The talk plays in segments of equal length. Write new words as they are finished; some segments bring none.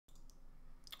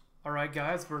Alright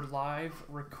guys, we're live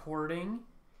recording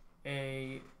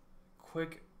a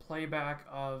quick playback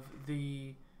of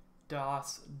the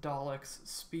Daleks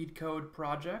speedcode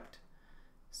project.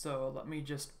 So let me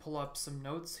just pull up some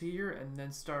notes here and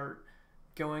then start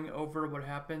going over what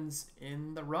happens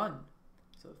in the run.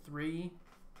 So 3,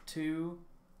 2,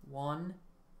 1,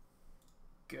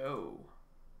 go.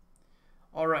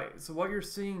 Alright, so what you're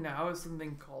seeing now is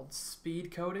something called speed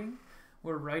coding.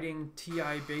 We're writing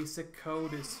TI basic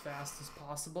code as fast as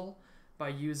possible by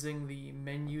using the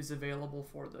menus available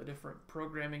for the different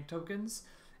programming tokens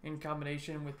in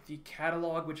combination with the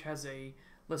catalog, which has a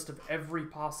list of every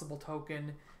possible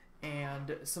token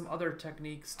and some other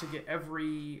techniques to get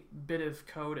every bit of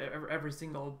code, every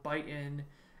single byte in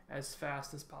as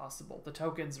fast as possible. The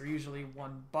tokens are usually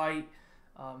 1 byte.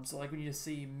 So like when you just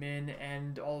see min,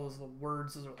 end, all those little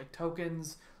words, those are like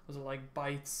tokens, those are like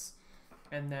bytes,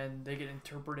 and then they get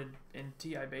interpreted in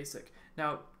TI basic.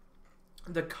 Now,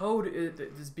 the code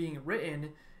that is being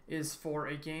written is for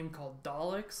a game called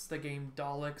Daleks. The game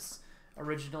Daleks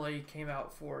originally came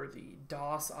out for the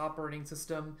DOS operating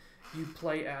system. You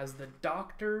play as the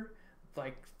Doctor,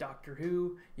 like Doctor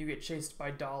Who. You get chased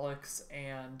by Daleks,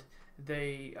 and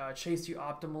they chase you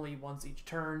optimally once each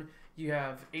turn. You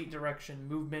have 8-direction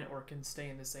movement or can stay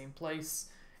in the same place.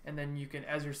 And then you can,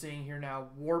 as you're seeing here now,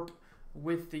 warp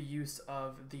with the use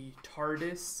of the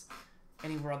Tardis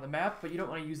anywhere on the map, but you don't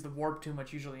want to use the warp too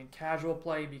much usually in casual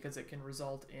play because it can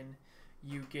result in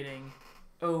you getting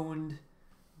owned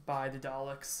by the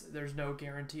Daleks. There's no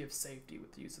guarantee of safety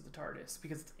with the use of the Tardis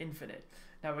because it's infinite.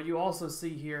 Now what you also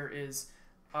see here is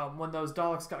when those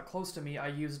Daleks got close to me, I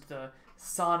used the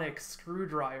sonic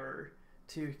screwdriver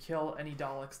to kill any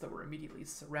Daleks that were immediately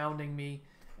surrounding me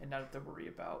and not have to worry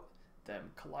about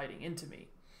them colliding into me.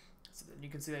 So then you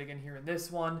can see that again here in this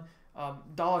one.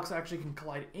 Daleks actually can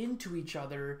collide into each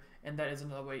other, and that is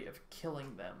another way of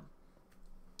killing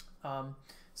them.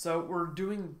 So we're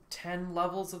doing 10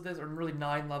 levels of this, or really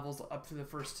 9 levels up to the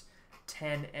first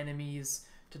 10 enemies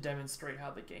to demonstrate how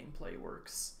the gameplay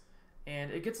works. And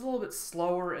it gets a little bit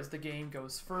slower as the game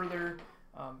goes further,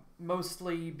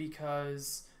 mostly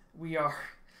because we are,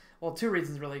 well, 2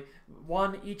 reasons really.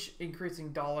 One, each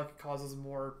increasing Dalek causes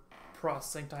more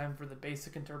processing time for the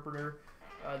basic interpreter.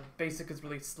 Basic is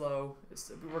really slow.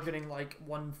 We're getting like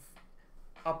one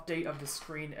update of the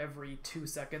screen every 2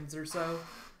 seconds or so.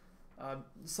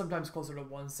 Sometimes closer to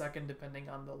 1 second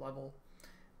depending on the level.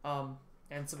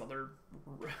 And some other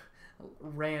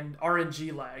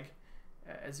RNG lag,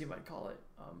 as you might call it.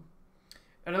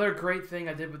 Another great thing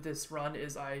I did with this run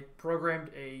is I programmed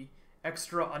a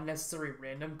extra unnecessary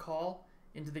random call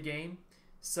into the game.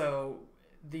 So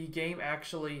the game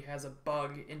actually has a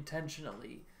bug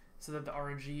intentionally so that the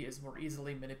RNG is more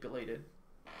easily manipulated.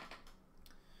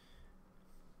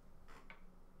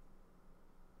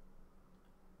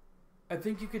 I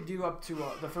think you could do up to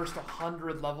the first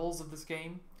 100 levels of this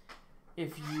game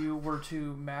if you were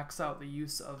to max out the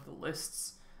use of the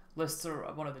lists. Lists are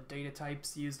one of the data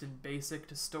types used in BASIC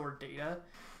to store data.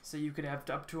 So you could have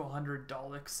up to 100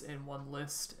 Daleks in one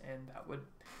list, and that would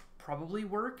probably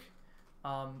work.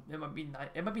 It might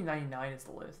be 99 is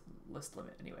the list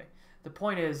limit anyway. The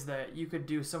point is that you could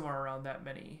do somewhere around that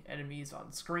many enemies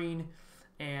on screen,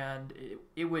 and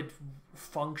it would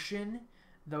function,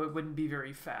 though it wouldn't be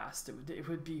very fast. It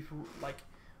would be like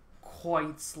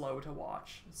quite slow to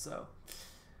watch. So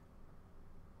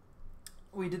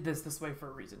we did this way for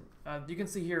a reason. You can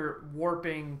see here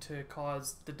warping to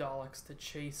cause the Daleks to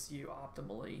chase you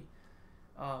optimally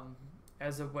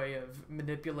as a way of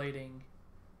manipulating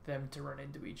them to run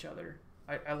into each other.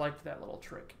 I liked that little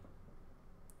trick.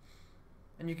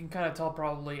 And you can kind of tell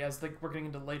probably as we're getting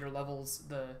into later levels,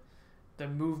 the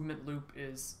movement loop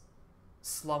is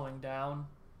slowing down.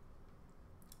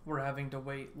 We're having to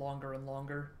wait longer and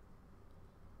longer.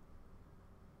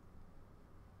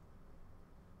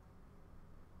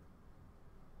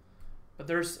 But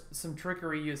there's some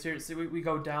trickery used here. See, we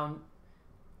go down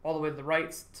all the way to the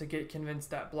right to convince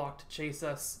that block to chase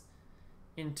us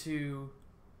into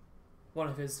one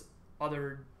of his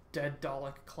other dead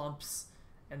Dalek clumps,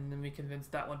 and then we convince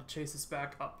that one to chase us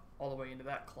back up all the way into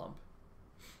that clump.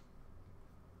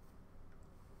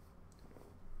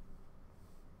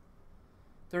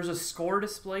 There's a score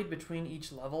displayed between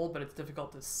each level, but it's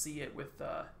difficult to see it with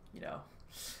you know,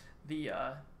 the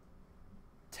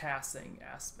TASing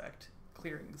aspect,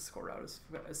 clearing the score out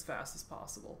as fast as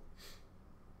possible.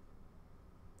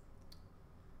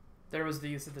 There was the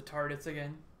use of the Tardis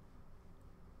again.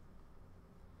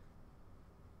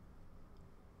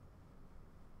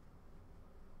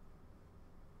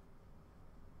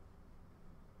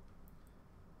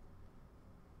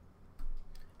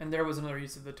 And there was another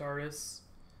use of the Tardis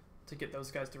to get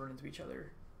those guys to run into each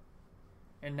other.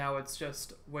 And now it's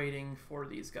just waiting for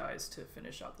these guys to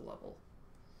finish out the level.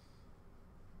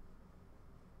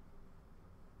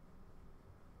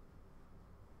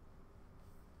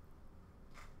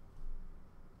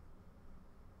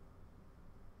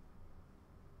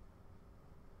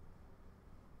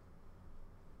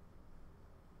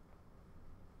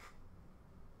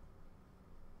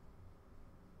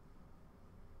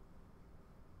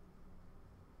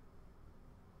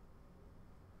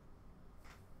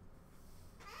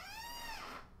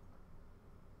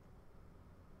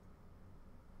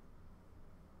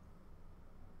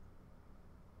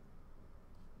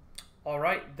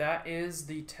 Alright, that is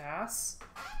the TAS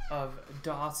of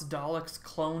DOS Daleks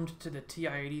cloned to the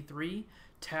TI-83,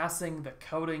 TASing the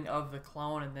coding of the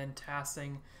clone, and then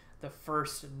TASing the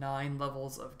first 9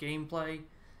 levels of gameplay.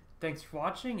 Thanks for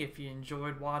watching. If you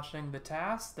enjoyed watching the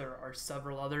TAS, there are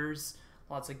several others,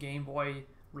 lots of Game Boy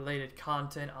related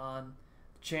content on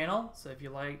the channel. So if you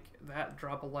like that,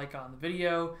 drop a like on the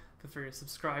video. Feel free to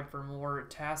subscribe for more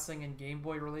TASing and Game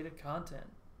Boy related content.